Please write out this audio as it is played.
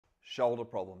Shoulder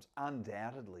problems,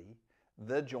 undoubtedly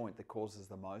the joint that causes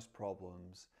the most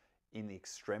problems in the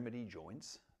extremity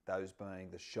joints, those being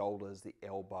the shoulders, the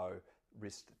elbow,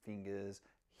 wrist, fingers,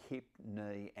 hip,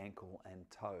 knee, ankle and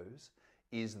toes,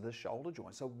 is the shoulder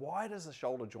joint. So why does the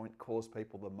shoulder joint cause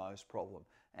people the most problem?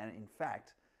 And in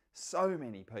fact, so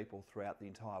many people throughout the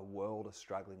entire world are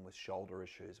struggling with shoulder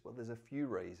issues. Well, there's a few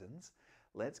reasons.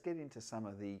 Let's get into some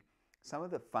of the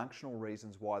functional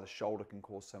reasons why the shoulder can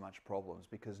cause so much problems,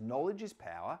 because knowledge is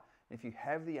power. If you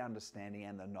have the understanding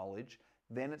and the knowledge,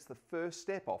 then it's the first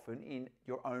step often in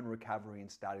your own recovery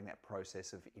and starting that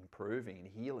process of improving and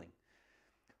healing.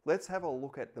 Let's have a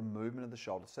look at the movement of the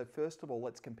shoulder. So first of all,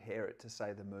 let's compare it to,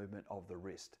 say, the movement of the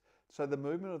wrist. So the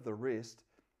movement of the wrist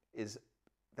is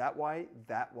that way,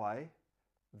 that way,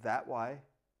 that way,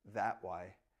 that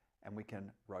way, and we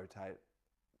can rotate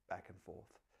back and forth.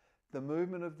 The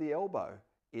movement of the elbow,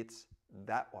 it's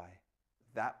that way,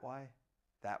 that way,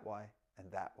 that way, and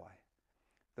that way.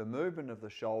 The movement of the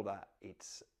shoulder,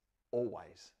 it's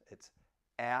always, it's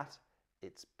out,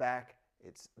 it's back,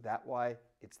 it's that way,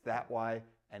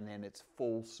 and then it's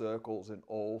full circles in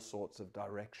all sorts of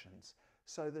directions.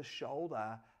 So the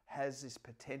shoulder has this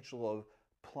potential of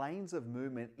planes of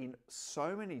movement in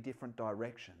so many different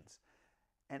directions.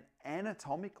 And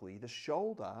anatomically, the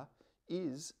shoulder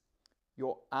is,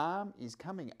 your arm is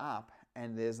coming up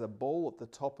and there's a ball at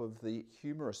the top of the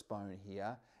humerus bone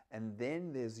here, and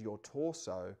then there's your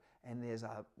torso, and there's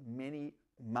many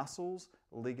muscles,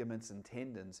 ligaments and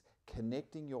tendons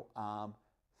connecting your arm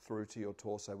through to your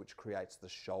torso, which creates the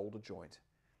shoulder joint.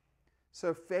 So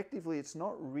effectively, it's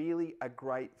not really a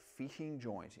great fitting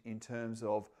joint in terms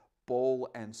of ball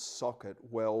and socket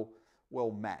well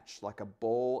matched, like a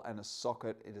ball and a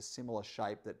socket in a similar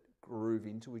shape that groove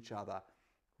into each other.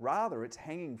 Rather, it's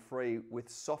hanging free with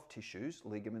soft tissues,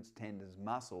 ligaments, tendons,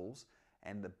 muscles,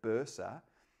 and the bursa,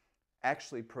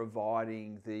 actually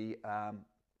providing the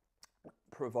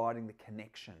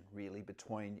connection really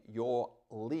between your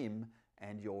limb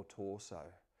and your torso.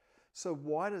 So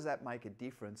why does that make a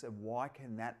difference, and why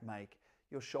can that make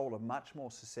your shoulder much more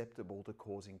susceptible to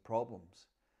causing problems?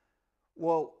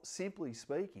 Well, simply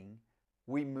speaking,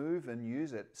 we move and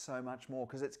use it so much more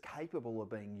because it's capable of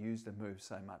being used and moved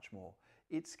so much more.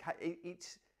 You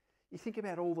think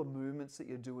about all the movements that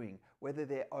you're doing, whether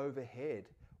they're overhead,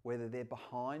 whether they're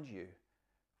behind you,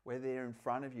 whether they're in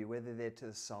front of you, whether they're to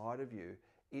the side of you,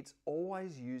 it's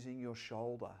always using your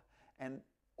shoulder. And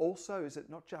also, is it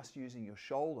not just using your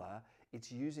shoulder,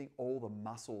 it's using all the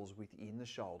muscles within the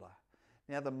shoulder.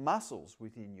 Now, the muscles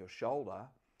within your shoulder,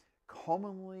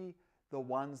 commonly the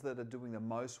ones that are doing the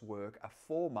most work are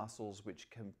four muscles which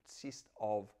consist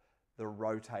of the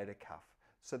rotator cuff.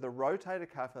 So the rotator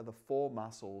cuff are the four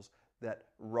muscles that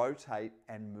rotate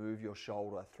and move your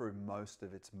shoulder through most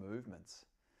of its movements.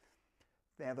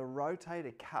 Now the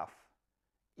rotator cuff,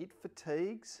 it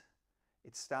fatigues,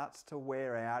 it starts to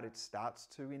wear out, it starts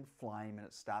to inflame, and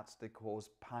it starts to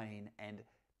cause pain and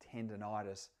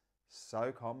tendonitis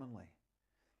so commonly.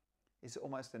 It's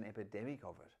almost an epidemic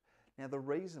of it. Now the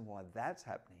reason why that's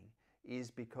happening is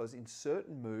because in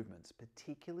certain movements,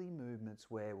 particularly movements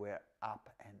where we're up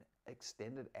and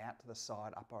extended out to the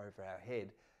side, up over our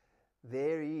head,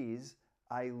 there is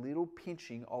a little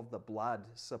pinching of the blood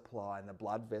supply and the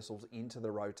blood vessels into the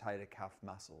rotator cuff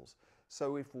muscles.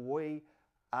 So if we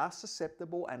are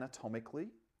susceptible anatomically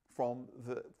from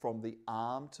the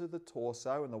arm to the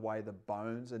torso and the way the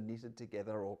bones are knitted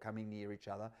together or coming near each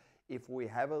other, if we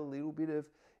have a little bit of,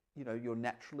 you're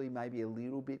naturally maybe a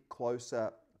little bit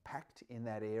closer packed in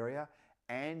that area,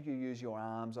 and you use your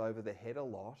arms over the head a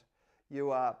lot,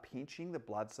 you are pinching the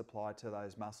blood supply to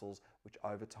those muscles, which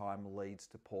over time leads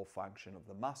to poor function of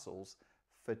the muscles,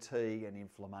 fatigue and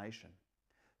inflammation.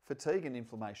 Fatigue and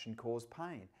inflammation cause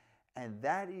pain, and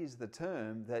that is the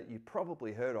term that you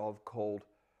probably heard of called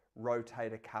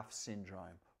rotator cuff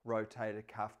syndrome, rotator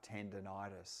cuff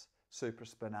tendonitis,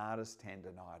 supraspinatus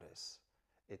tendonitis,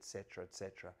 etc.,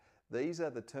 etc. These are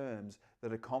the terms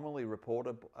that are commonly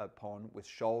reported upon with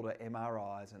shoulder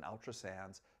MRIs and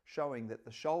ultrasounds, showing that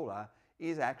the shoulder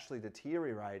is actually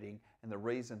deteriorating, and the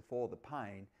reason for the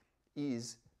pain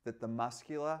is that the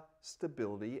muscular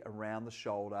stability around the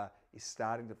shoulder is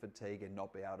starting to fatigue and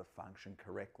not be able to function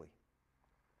correctly.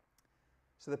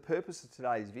 So the purpose of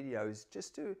today's video is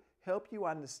just to help you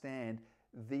understand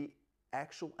the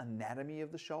actual anatomy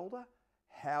of the shoulder,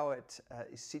 how it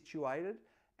is situated,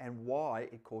 and why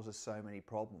it causes so many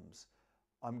problems.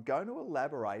 I'm going to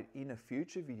elaborate in a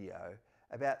future video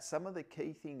about some of the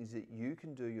key things that you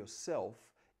can do yourself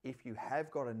if you have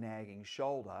got a nagging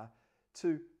shoulder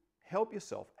to help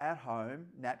yourself at home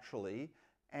naturally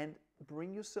and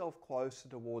bring yourself closer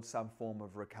towards some form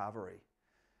of recovery.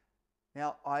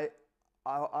 Now, I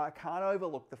can't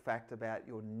overlook the fact about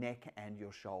your neck and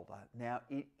your shoulder. Now,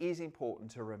 it is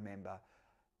important to remember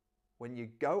when you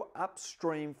go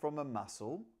upstream from a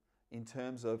muscle, in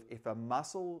terms of if a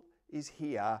muscle is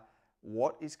here,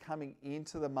 what is coming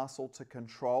into the muscle to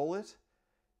control it?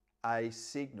 A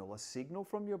signal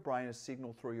from your brain, a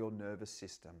signal through your nervous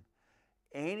system.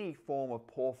 Any form of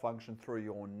poor function through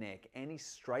your neck, any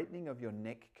straightening of your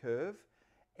neck curve,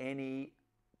 any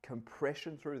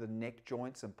compression through the neck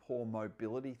joints and poor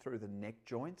mobility through the neck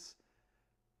joints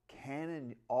can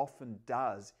and often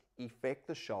does affect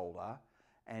the shoulder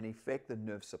and affect the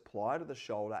nerve supply to the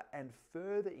shoulder and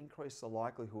further increase the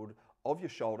likelihood of your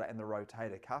shoulder and the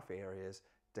rotator cuff areas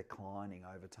declining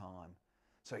over time.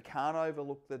 So you can't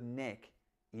overlook the neck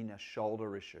in a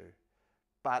shoulder issue.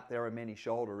 But there are many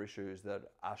shoulder issues that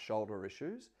are shoulder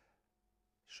issues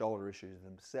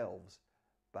themselves.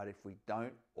 But if we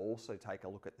don't also take a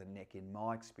look at the neck, in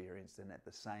my experience, then at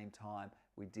the same time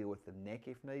we deal with the neck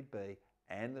if need be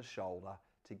and the shoulder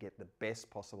to get the best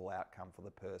possible outcome for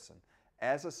the person.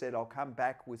 As I said, I'll come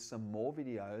back with some more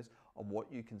videos on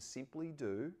what you can simply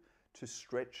do to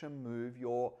stretch and move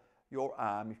your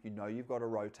arm if you know you've got a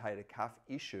rotator cuff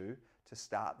issue to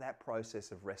start that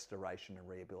process of restoration and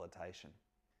rehabilitation.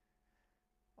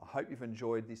 I hope you've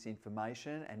enjoyed this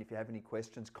information, and if you have any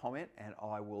questions, comment and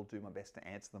I will do my best to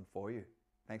answer them for you.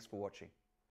 Thanks for watching.